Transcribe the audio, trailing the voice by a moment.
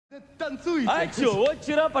А чё, вот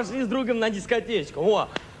вчера пошли с другом на дискотечку. О,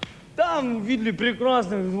 там видели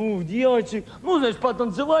прекрасных двух девочек. Ну, значит,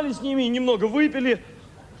 потанцевали с ними, немного выпили.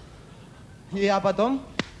 А потом?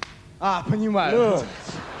 Понимаю.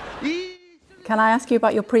 Can I ask you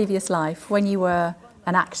about your previous life when you were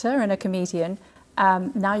an actor and a comedian?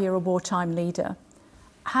 Now you're a wartime leader.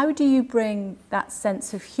 How do you bring that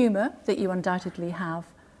sense of humour that you undoubtedly have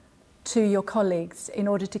to your colleagues in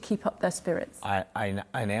order to keep up their spirits? I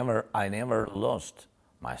never lost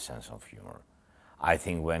my sense of humor. I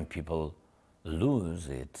think when people lose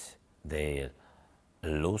it, they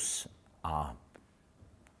lose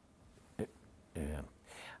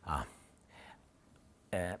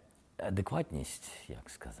адекватність, як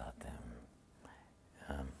сказати.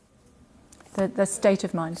 The state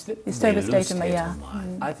of mind, the sober state of mind, yeah.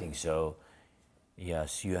 I think so.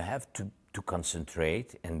 Yes, you have to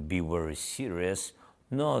concentrate and be very serious,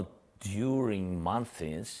 not during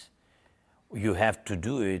months. You have to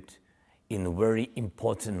do it in very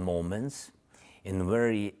important moments, in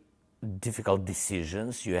very difficult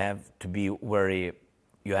decisions. You have to be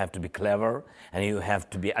clever, and you have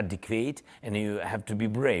to be adequate, and you have to be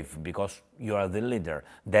brave, because you are the leader.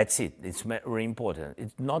 That's it. It's very important.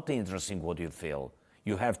 It's not interesting what you feel.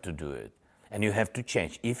 You have to do it, and you have to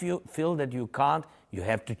change. If you feel that you can't, you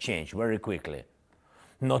have to change very quickly.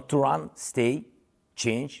 Not to run, stay,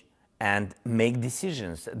 change, and make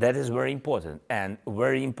decisions. That is very important, and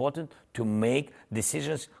very important to make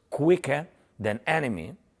decisions quicker than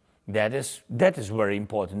enemy. That is very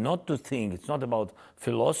important. Not to think. It's not about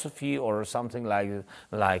philosophy or something like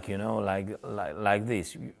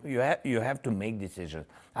this. You have to make decisions.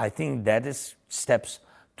 I think that is steps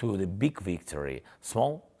to the big victory.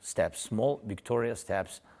 Small steps, small victorious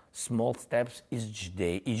steps, small steps each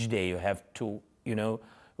day. Each day you have to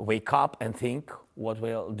wake up and think what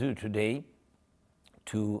we'll do today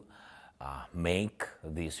to make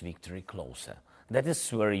this victory closer. That is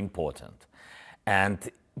very important,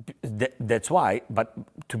 and that's why, but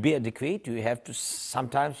to be adequate, you have to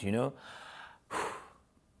sometimes,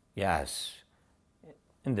 yes,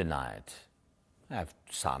 in the night, have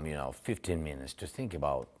some, 15 minutes to think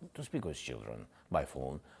about, to speak with children by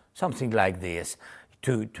phone, something like this,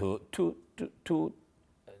 to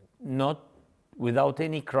not without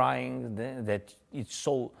any crying, that it's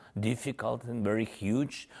so difficult and very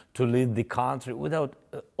huge to lead the country without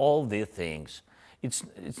all these things.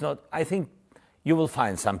 It's not, I think, you will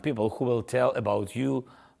find some people who will tell about you,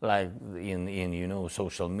 like in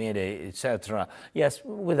social media, etc. Yes,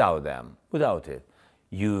 without them, without it,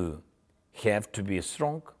 you have to be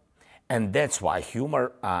strong, and that's why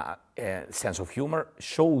humor, sense of humor,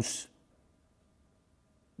 shows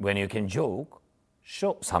when you can joke.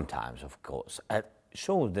 Sometimes, of course,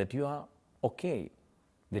 shows that you are okay,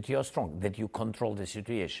 that you are strong, that you control the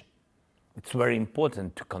situation. It's very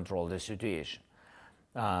important to control the situation.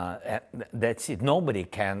 That's it. Nobody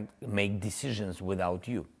can make decisions without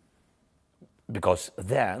you, because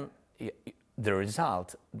then the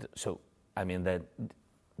result. That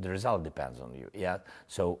the result depends on you. Yeah.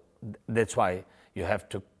 So that's why you have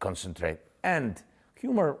to concentrate, and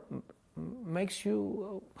humor makes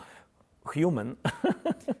you human.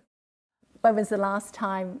 When was the last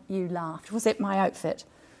time you laughed? Was it my outfit?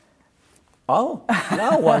 Oh,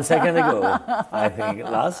 no, 1 second ago, I think.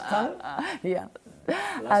 Last time? Yeah.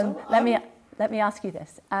 Let me ask you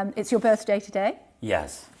this. It's your birthday today?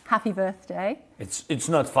 Yes. Happy birthday. It's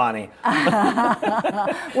not funny.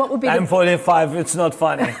 What would be I'm 45, it's not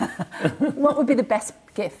funny. What would be the best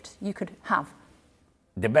gift you could have?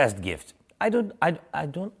 The best gift? I don't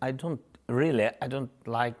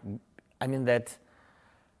like, that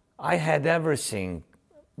I had everything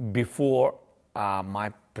before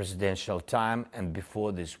my presidential time and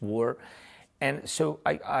before this war. And so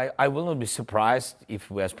I will not be surprised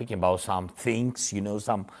if we are speaking about some things,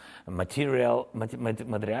 some material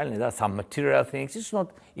things. It's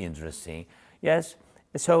not interesting. Yes.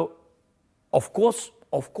 So, of course,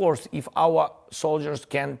 if our soldiers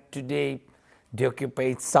can today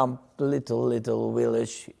deoccupy some little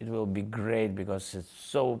village, it will be great, because it's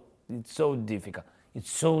so difficult.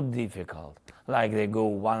 It's so difficult. Like they go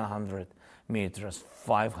 100 meters,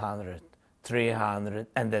 500. 300,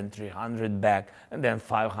 and then 300 back, and then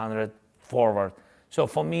 500 forward. So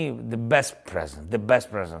for me, the best present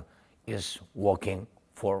is walking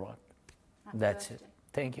forward. That's it.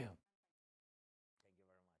 Thank you.